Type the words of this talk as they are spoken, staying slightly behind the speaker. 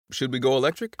Should we go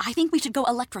electric? I think we should go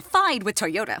electrified with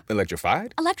Toyota.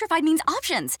 Electrified? Electrified means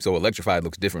options. So electrified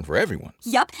looks different for everyone.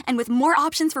 Yup, and with more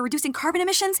options for reducing carbon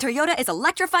emissions, Toyota is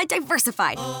electrified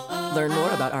diversified. Learn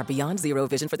more about our Beyond Zero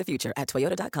vision for the future at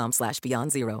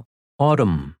toyota.com/Beyond Zero.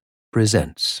 Autumn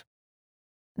presents.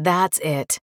 That's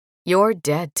It. You're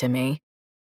Dead to Me.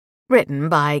 Written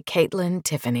by Kaitlyn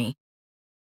Tiffany.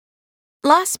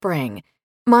 Last spring,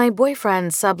 my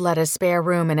boyfriend sublet a spare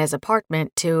room in his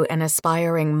apartment to an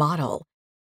aspiring model.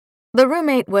 The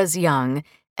roommate was young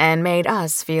and made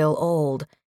us feel old,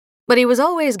 but he was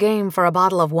always game for a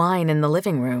bottle of wine in the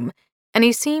living room, and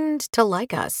he seemed to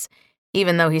like us,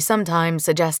 even though he sometimes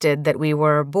suggested that we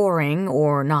were boring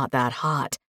or not that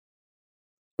hot.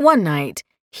 One night,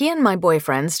 he and my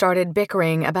boyfriend started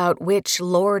bickering about which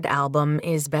Lorde album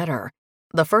is better,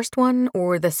 the first one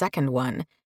or the second one.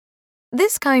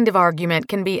 This kind of argument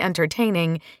can be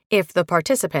entertaining if the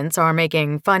participants are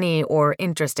making funny or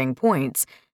interesting points,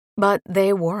 but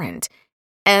they weren't,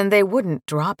 and they wouldn't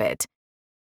drop it.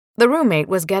 The roommate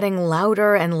was getting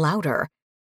louder and louder.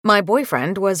 My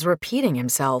boyfriend was repeating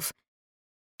himself.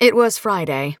 It was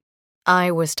Friday.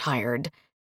 I was tired.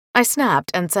 I snapped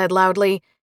and said loudly,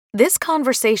 "This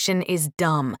conversation is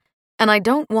dumb, and I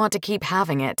don't want to keep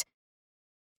having it."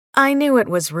 I knew it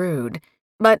was rude,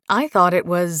 but I thought it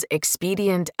was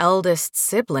expedient eldest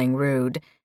sibling rude.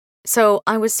 So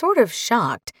I was sort of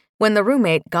shocked when the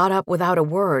roommate got up without a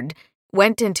word,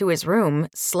 went into his room,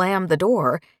 slammed the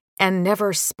door, and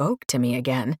never spoke to me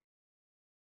again.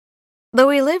 Though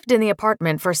he lived in the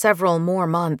apartment for several more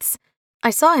months,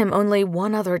 I saw him only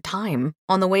one other time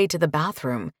on the way to the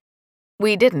bathroom.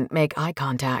 We didn't make eye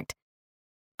contact.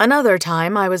 Another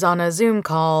time, I was on a Zoom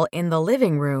call in the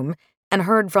living room and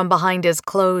heard from behind his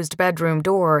closed bedroom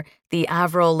door the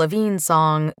Avril Lavigne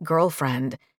song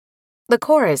Girlfriend, the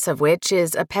chorus of which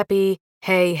is a peppy,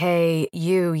 "Hey, hey,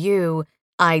 you,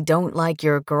 I don't like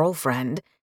your girlfriend,"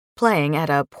 playing at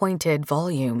a pointed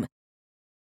volume.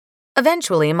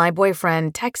 Eventually, my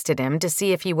boyfriend texted him to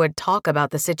see if he would talk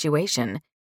about the situation.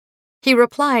 He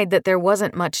replied that there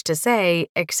wasn't much to say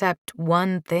except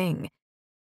one thing.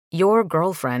 "Your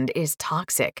girlfriend is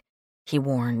toxic," he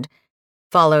warned,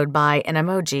 followed by an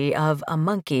emoji of a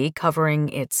monkey covering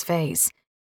its face.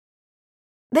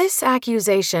 This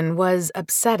accusation was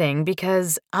upsetting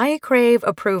because I crave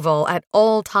approval at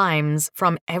all times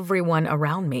from everyone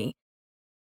around me.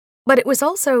 But it was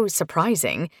also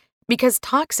surprising because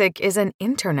toxic is an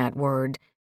internet word.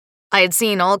 I had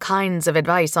seen all kinds of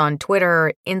advice on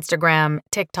Twitter, Instagram,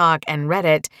 TikTok, and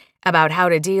Reddit about how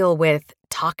to deal with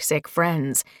toxic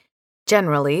friends,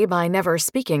 generally by never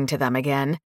speaking to them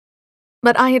again.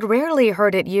 But I had rarely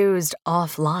heard it used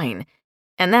offline,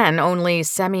 and then only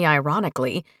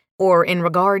semi-ironically, or in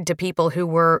regard to people who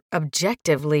were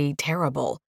objectively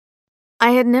terrible.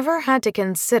 I had never had to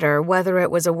consider whether it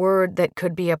was a word that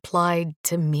could be applied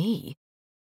to me.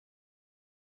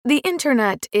 The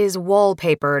internet is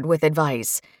wallpapered with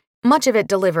advice, much of it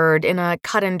delivered in a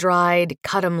cut-and-dried,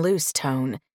 cut-em-loose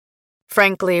tone.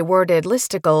 Frankly worded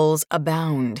listicles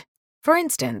abound. For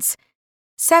instance,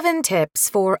 7 tips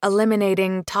for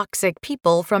eliminating toxic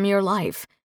people from your life,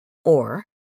 or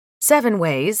 7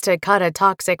 ways to cut a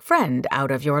toxic friend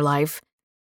out of your life.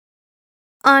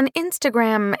 On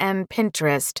Instagram and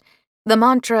Pinterest, the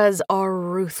mantras are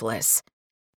ruthless.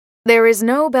 There is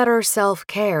no better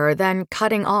self-care than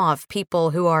cutting off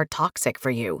people who are toxic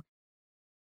for you.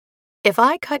 If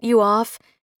I cut you off,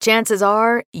 chances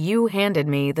are you handed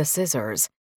me the scissors.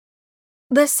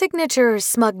 The signature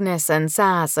smugness and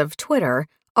sass of Twitter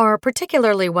are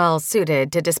particularly well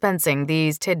suited to dispensing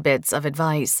these tidbits of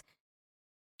advice.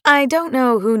 "I don't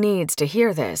know who needs to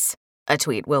hear this," a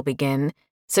tweet will begin,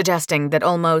 suggesting that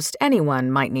almost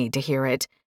anyone might need to hear it.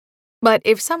 But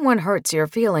if someone hurts your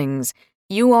feelings,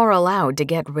 you are allowed to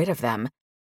get rid of them.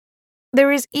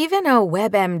 There is even a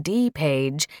WebMD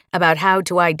page about how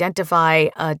to identify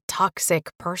a toxic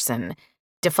person,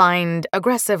 defined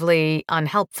aggressively,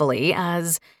 unhelpfully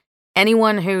as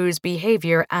anyone whose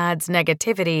behavior adds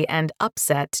negativity and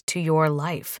upset to your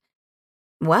life.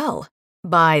 Well,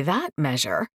 by that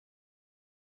measure.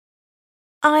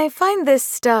 I find this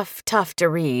stuff tough to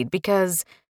read because,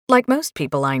 like most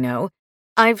people I know,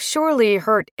 I've surely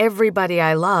hurt everybody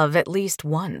I love at least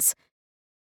once.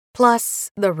 Plus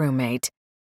the roommate.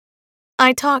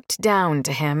 I talked down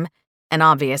to him, an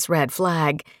obvious red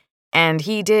flag, and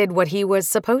he did what he was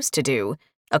supposed to do,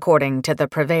 according to the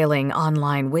prevailing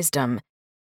online wisdom.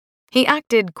 He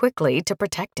acted quickly to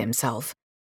protect himself.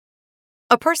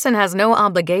 A person has no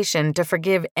obligation to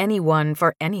forgive anyone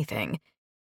for anything.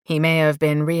 He may have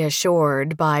been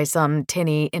reassured by some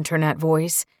tinny internet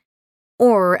voice,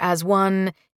 or as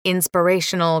one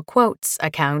inspirational quotes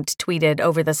account tweeted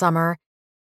over the summer,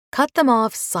 "Cut them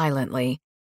off silently.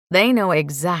 They know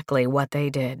exactly what they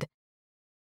did."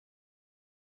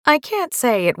 I can't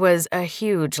say it was a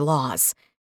huge loss.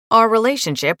 Our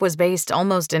relationship was based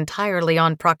almost entirely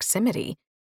on proximity.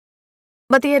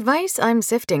 But the advice I'm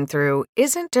sifting through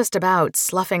isn't just about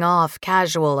sloughing off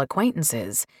casual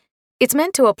acquaintances. It's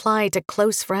meant to apply to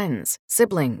close friends,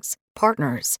 siblings,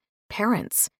 partners,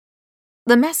 parents.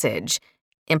 The message,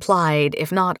 implied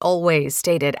if not always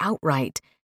stated outright,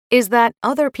 is that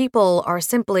other people are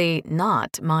simply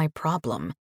not my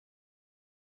problem.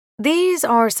 These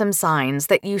are some signs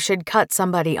that you should cut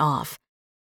somebody off.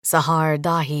 Sahar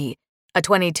Dahi, a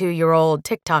 22-year-old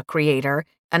TikTok creator,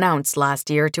 announced last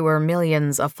year to her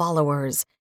millions of followers.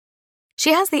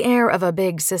 She has the air of a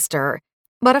big sister,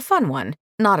 but a fun one,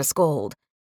 not a scold.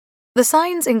 The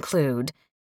signs include: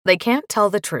 they can't tell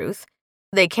the truth,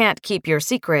 they can't keep your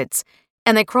secrets,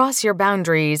 and they cross your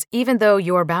boundaries even though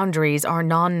your boundaries are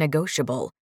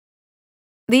non-negotiable.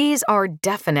 These are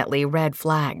definitely red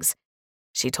flags,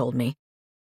 she told me.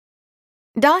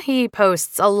 Dahi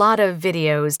posts a lot of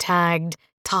videos tagged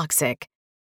toxic.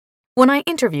 When I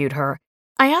interviewed her,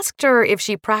 I asked her if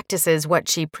she practices what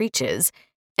she preaches,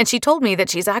 and she told me that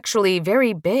she's actually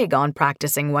very big on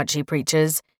practicing what she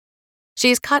preaches.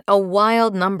 She's cut a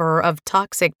wild number of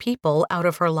toxic people out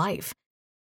of her life.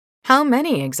 How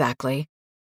many exactly?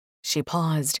 She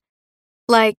paused.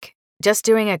 Like, just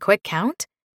doing a quick count?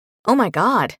 Oh my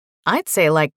God, I'd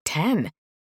say like 10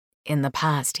 in the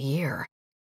past year.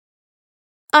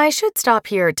 I should stop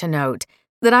here to note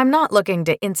that I'm not looking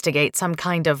to instigate some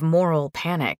kind of moral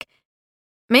panic.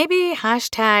 Maybe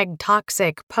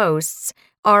 #toxic posts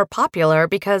are popular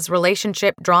because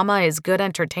relationship drama is good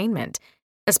entertainment,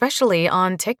 especially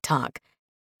on TikTok,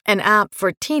 an app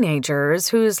for teenagers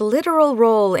whose literal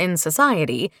role in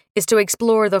society is to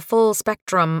explore the full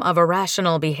spectrum of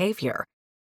irrational behavior.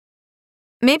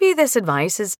 Maybe this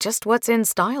advice is just what's in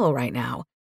style right now.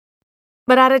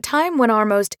 But at a time when our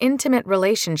most intimate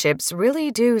relationships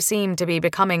really do seem to be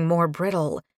becoming more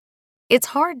brittle, it's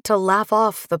hard to laugh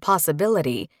off the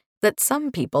possibility that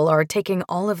some people are taking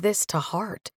all of this to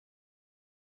heart.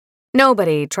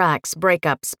 Nobody tracks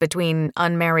breakups between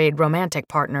unmarried romantic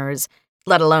partners,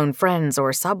 let alone friends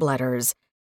or subletters.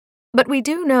 But we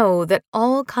do know that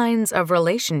all kinds of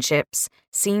relationships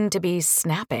seem to be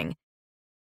snapping.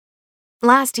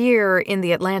 Last year in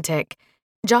The Atlantic,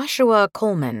 Joshua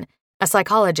Coleman, a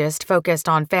psychologist focused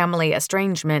on family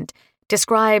estrangement,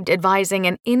 described advising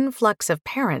an influx of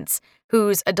parents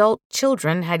whose adult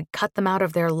children had cut them out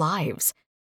of their lives.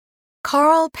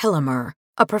 Carl Pillemer,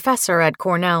 a professor at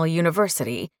Cornell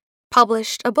University,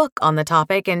 published a book on the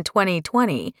topic in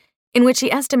 2020 in which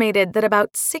he estimated that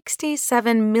about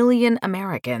 67 million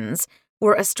Americans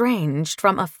were estranged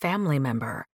from a family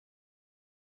member.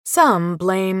 Some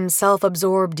blame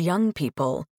self-absorbed young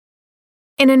people.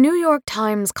 In a New York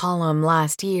Times column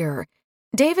last year,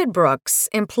 David Brooks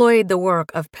employed the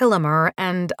work of Pillemer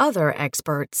and other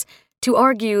experts to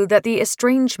argue that the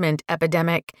estrangement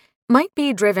epidemic might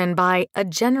be driven by a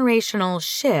generational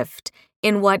shift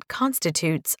in what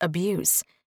constitutes abuse.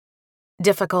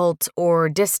 Difficult or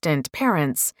distant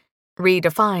parents,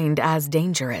 redefined as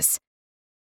dangerous.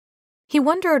 He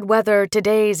wondered whether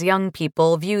today's young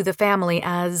people view the family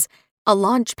as a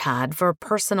launchpad for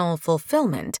personal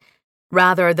fulfillment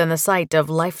rather than the site of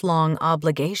lifelong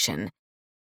obligation.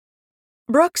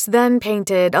 Brooks then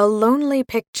painted a lonely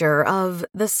picture of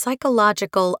the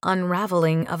psychological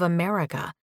unraveling of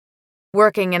America,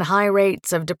 working in high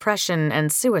rates of depression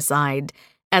and suicide,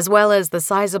 as well as the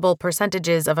sizable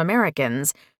percentages of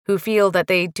Americans who feel that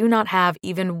they do not have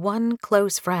even one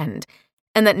close friend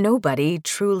and that nobody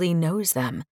truly knows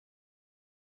them.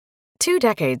 2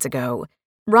 decades ago,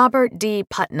 Robert D.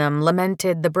 Putnam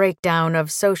lamented the breakdown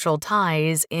of social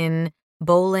ties in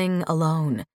Bowling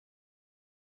Alone.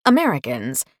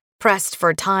 Americans, pressed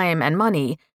for time and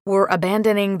money, were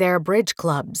abandoning their bridge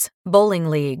clubs, bowling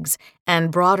leagues,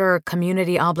 and broader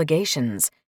community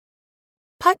obligations.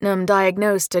 Putnam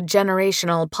diagnosed a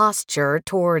generational posture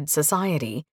toward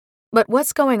society, but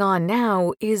what's going on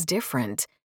now is different.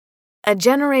 A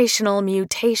generational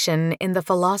mutation in the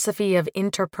philosophy of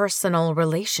interpersonal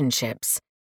relationships.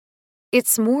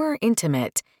 It's more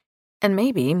intimate and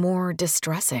maybe more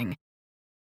distressing.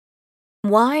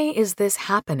 Why is this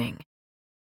happening?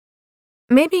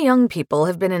 Maybe young people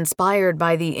have been inspired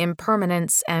by the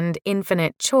impermanence and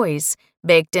infinite choice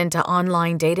baked into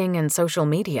online dating and social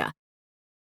media.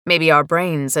 Maybe our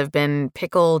brains have been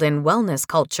pickled in wellness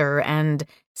culture and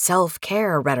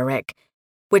self-care rhetoric,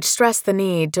 which stress the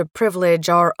need to privilege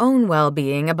our own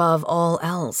well-being above all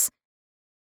else.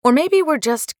 Or maybe we're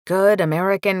just good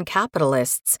American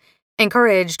capitalists,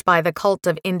 encouraged by the cult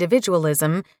of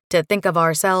individualism to think of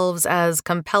ourselves as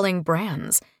compelling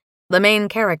brands, the main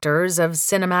characters of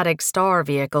cinematic star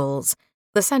vehicles,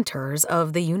 the centers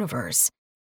of the universe.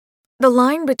 The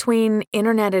line between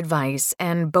internet advice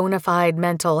and bona fide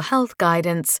mental health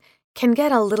guidance can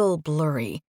get a little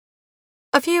blurry.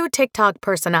 A few TikTok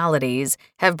personalities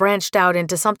have branched out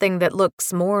into something that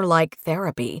looks more like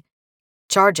therapy,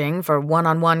 charging for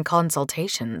one-on-one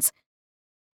consultations.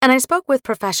 And I spoke with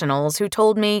professionals who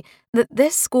told me that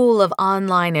this school of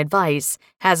online advice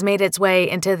has made its way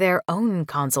into their own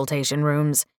consultation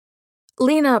rooms.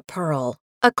 Lena Pearl,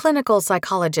 a clinical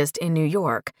psychologist in New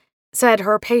York, said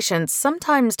her patients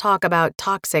sometimes talk about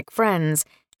toxic friends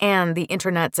and the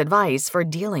internet's advice for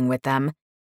dealing with them.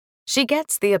 She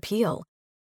gets the appeal.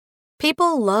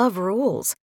 People love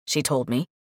rules, she told me.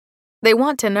 They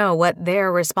want to know what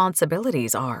their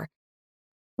responsibilities are.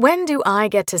 When do I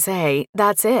get to say,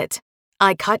 that's it,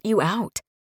 I cut you out?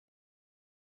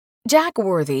 Jack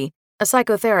Worthy, a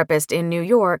psychotherapist in New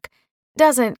York,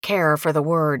 doesn't care for the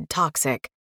word toxic.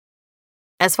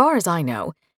 As far as I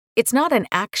know, it's not an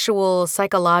actual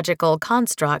psychological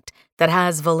construct that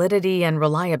has validity and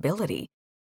reliability.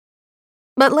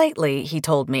 But lately, he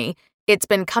told me, it's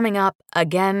been coming up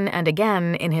again and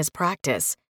again in his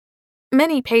practice.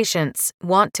 Many patients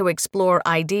want to explore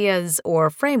ideas or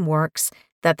frameworks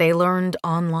that they learned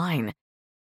online.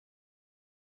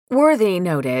 Worthy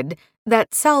noted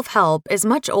that self-help is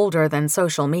much older than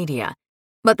social media,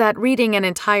 but that reading an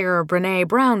entire Brené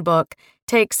Brown book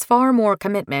takes far more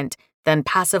commitment than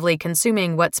passively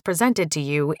consuming what's presented to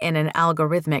you in an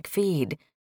algorithmic feed.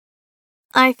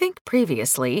 I think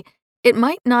previously, it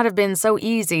might not have been so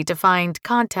easy to find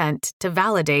content to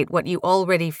validate what you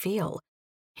already feel,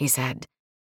 he said.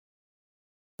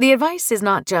 The advice is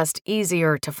not just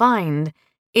easier to find,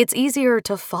 it's easier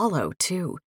to follow,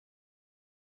 too.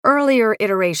 Earlier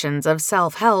iterations of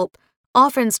self-help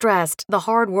often stressed the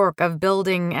hard work of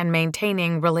building and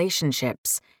maintaining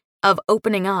relationships, of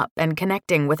opening up and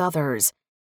connecting with others.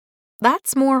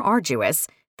 That's more arduous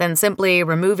than simply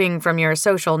removing from your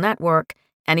social network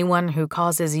anyone who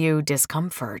causes you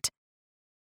discomfort.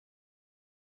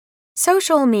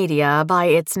 Social media, by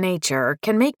its nature,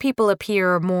 can make people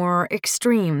appear more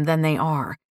extreme than they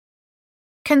are.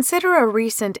 Consider a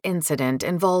recent incident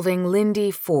involving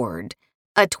Lindy Ford,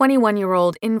 a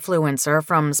 21-year-old influencer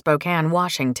from Spokane,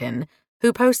 Washington,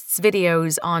 who posts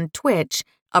videos on Twitch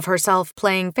of herself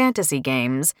playing fantasy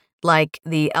games like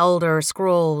The Elder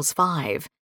Scrolls V.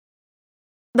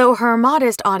 Though her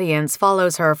modest audience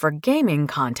follows her for gaming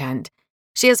content,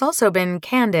 she has also been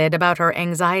candid about her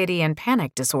anxiety and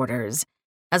panic disorders,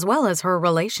 as well as her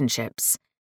relationships.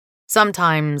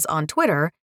 Sometimes on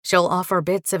Twitter, she'll offer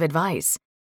bits of advice.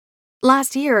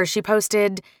 Last year, she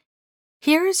posted,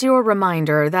 "Here's your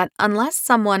reminder that unless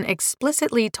someone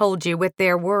explicitly told you with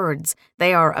their words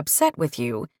they are upset with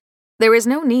you, there is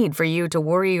no need for you to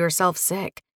worry yourself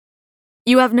sick.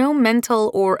 You have no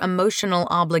mental or emotional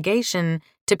obligation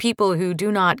to people who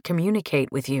do not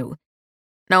communicate with you,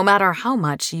 no matter how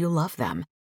much you love them."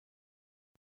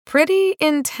 Pretty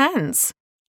intense.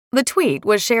 The tweet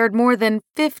was shared more than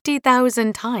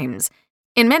 50,000 times,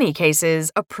 in many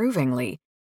cases approvingly.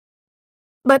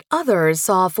 But others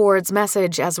saw Ford's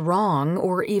message as wrong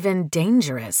or even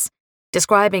dangerous,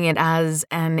 describing it as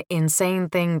an insane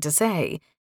thing to say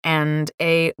and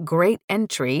a great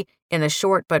entry in the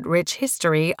short but rich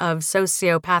history of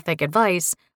sociopathic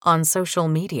advice on social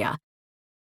media.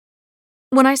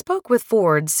 When I spoke with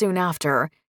Ford soon after,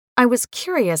 I was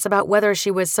curious about whether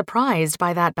she was surprised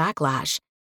by that backlash.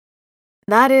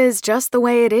 "That is just the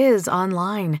way it is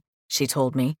online," she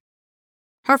told me.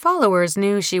 Her followers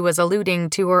knew she was alluding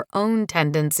to her own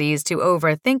tendencies to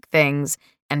overthink things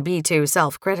and be too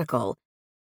self-critical,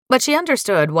 but she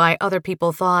understood why other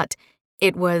people thought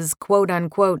it was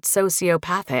quote-unquote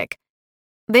sociopathic.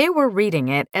 They were reading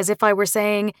it as if I were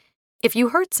saying, if you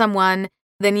hurt someone,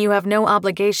 then you have no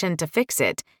obligation to fix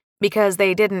it because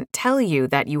they didn't tell you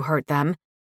that you hurt them.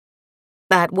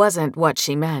 That wasn't what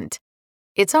she meant.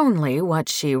 It's only what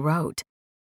she wrote.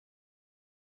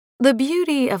 The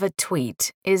beauty of a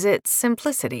tweet is its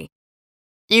simplicity.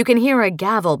 You can hear a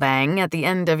gavel bang at the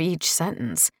end of each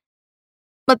sentence.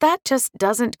 But that just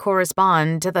doesn't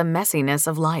correspond to the messiness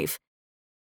of life.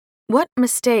 What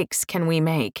mistakes can we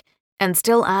make and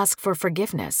still ask for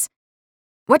forgiveness?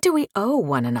 What do we owe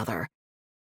one another?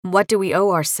 What do we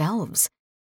owe ourselves?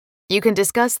 You can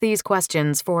discuss these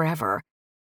questions forever.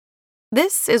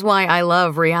 This is why I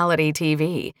love reality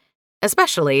TV,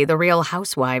 especially the Real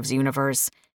Housewives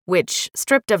universe, which,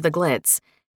 stripped of the glitz,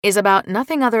 is about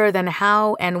nothing other than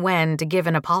how and when to give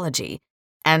an apology,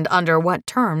 and under what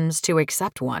terms to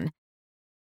accept one.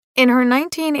 In her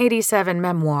 1987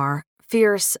 memoir,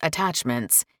 Fierce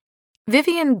Attachments,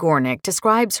 Vivian Gornick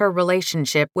describes her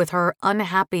relationship with her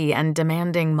unhappy and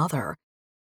demanding mother.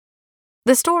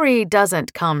 The story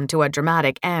doesn't come to a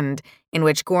dramatic end in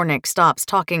which Gornick stops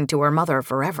talking to her mother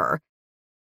forever.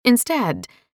 Instead,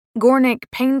 Gornick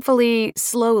painfully,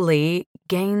 slowly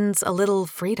gains a little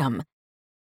freedom.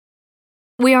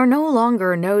 We are no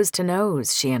longer nose to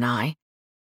nose, she and I.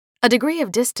 A degree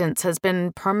of distance has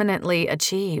been permanently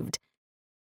achieved.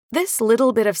 This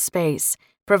little bit of space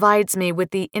provides me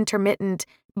with the intermittent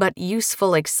but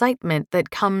useful excitement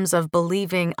that comes of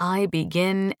believing I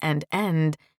begin and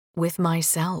end with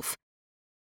myself.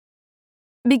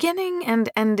 Beginning and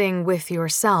ending with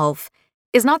yourself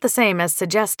is not the same as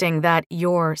suggesting that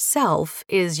yourself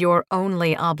is your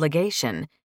only obligation,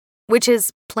 which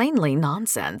is plainly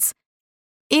nonsense.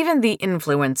 Even the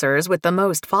influencers with the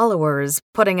most followers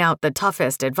putting out the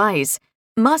toughest advice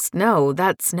must know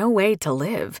that's no way to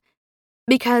live.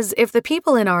 Because if the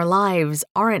people in our lives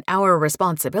aren't our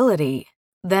responsibility,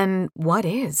 then what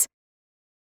is?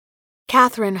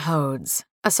 Catherine Hodes,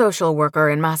 a social worker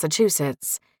in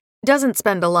Massachusetts, doesn't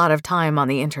spend a lot of time on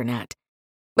the internet,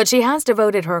 but she has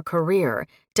devoted her career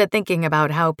to thinking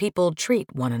about how people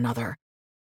treat one another.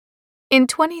 In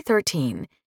 2013,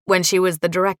 when she was the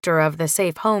director of the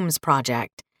Safe Homes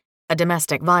Project, a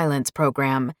domestic violence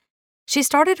program, she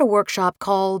started a workshop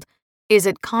called Is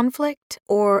It Conflict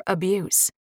or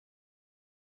Abuse?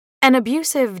 An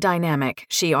abusive dynamic,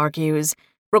 she argues,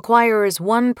 requires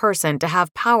one person to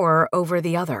have power over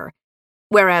the other,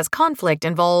 whereas conflict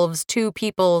involves two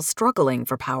people struggling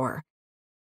for power.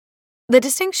 The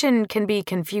distinction can be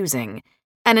confusing,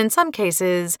 and in some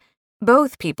cases,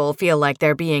 both people feel like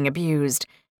they're being abused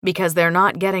because they're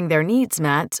not getting their needs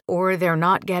met or they're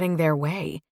not getting their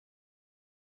way.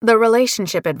 The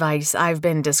relationship advice I've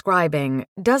been describing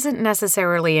doesn't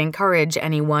necessarily encourage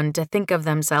anyone to think of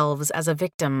themselves as a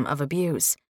victim of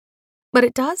abuse, but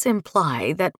it does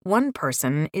imply that one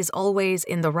person is always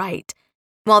in the right,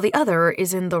 while the other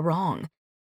is in the wrong.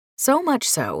 So much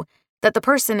so that the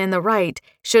person in the right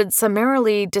should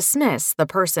summarily dismiss the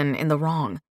person in the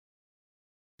wrong.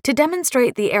 To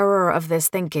demonstrate the error of this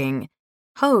thinking,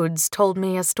 Hodes told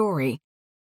me a story.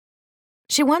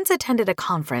 She once attended a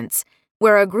conference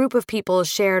where a group of people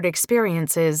shared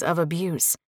experiences of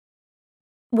abuse.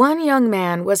 One young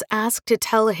man was asked to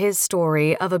tell his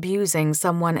story of abusing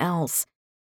someone else.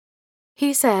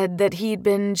 He said that he'd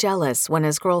been jealous when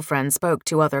his girlfriend spoke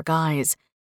to other guys,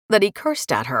 that he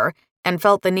cursed at her and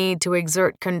felt the need to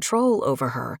exert control over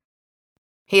her.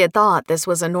 He had thought this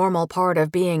was a normal part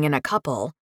of being in a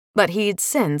couple, but he'd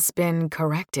since been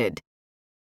corrected.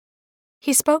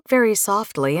 He spoke very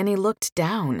softly and he looked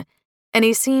down, and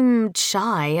he seemed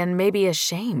shy and maybe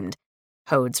ashamed,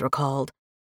 Hodes recalled.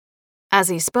 As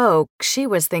he spoke, she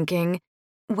was thinking,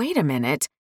 wait a minute,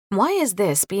 why is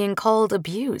this being called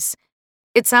abuse?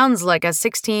 It sounds like a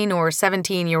 16 or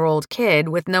 17-year-old kid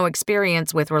with no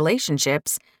experience with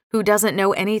relationships who doesn't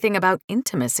know anything about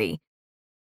intimacy.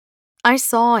 I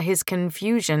saw his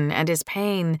confusion and his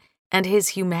pain and his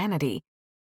humanity,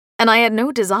 and I had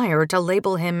no desire to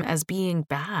label him as being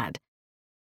bad.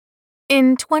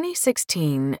 In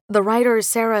 2016, the writer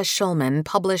Sarah Schulman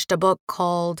published a book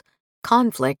called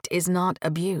Conflict is Not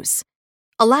Abuse,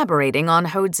 elaborating on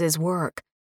Hodes's work.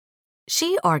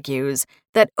 She argues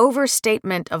that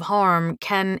overstatement of harm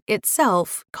can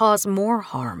itself cause more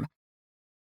harm.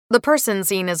 The person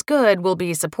seen as good will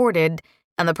be supported,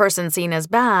 and the person seen as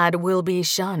bad will be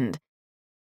shunned.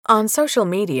 On social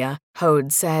media,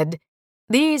 Hodes said,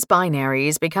 these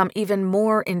binaries become even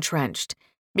more entrenched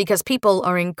because people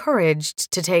are encouraged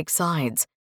to take sides.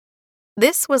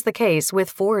 This was the case with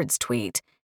Ford's tweet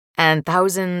and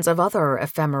thousands of other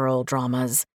ephemeral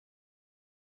dramas.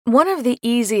 One of the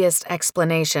easiest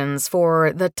explanations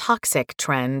for the toxic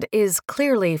trend is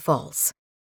clearly false.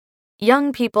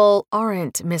 Young people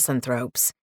aren't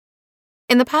misanthropes.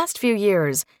 In the past few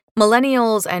years,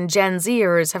 millennials and Gen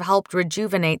Zers have helped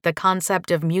rejuvenate the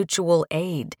concept of mutual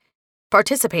aid,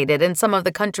 participated in some of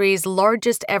the country's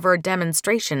largest ever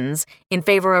demonstrations in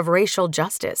favor of racial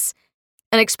justice,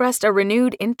 and expressed a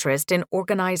renewed interest in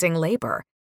organizing labor.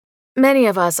 Many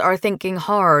of us are thinking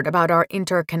hard about our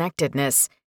interconnectedness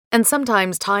and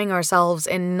sometimes tying ourselves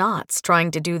in knots trying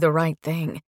to do the right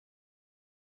thing.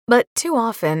 But too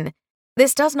often,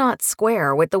 this does not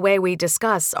square with the way we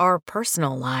discuss our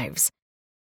personal lives.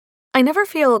 I never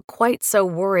feel quite so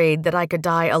worried that I could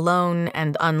die alone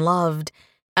and unloved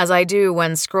as I do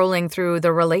when scrolling through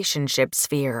the relationship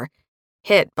sphere,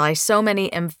 hit by so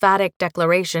many emphatic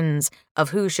declarations of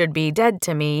who should be dead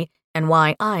to me and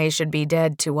why I should be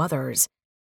dead to others.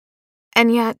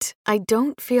 And yet, I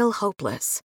don't feel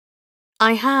hopeless.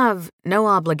 I have no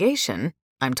obligation,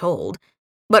 I'm told,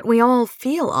 but we all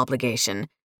feel obligation,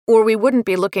 or we wouldn't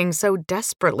be looking so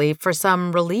desperately for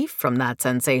some relief from that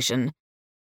sensation.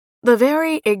 The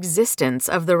very existence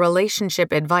of the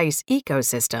relationship advice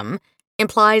ecosystem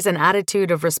implies an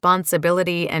attitude of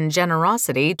responsibility and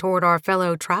generosity toward our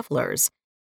fellow travelers.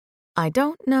 I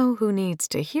don't know who needs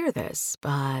to hear this,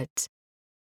 but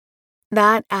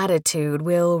that attitude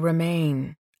will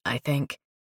remain, I think,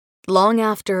 long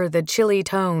after the chilly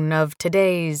tone of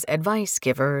today's advice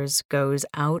givers goes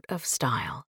out of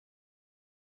style.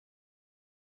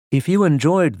 If you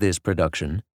enjoyed this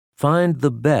production, find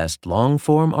the best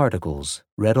long-form articles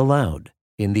read aloud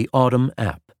in the Autumn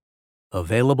app,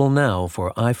 available now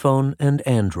for iPhone and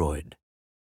Android.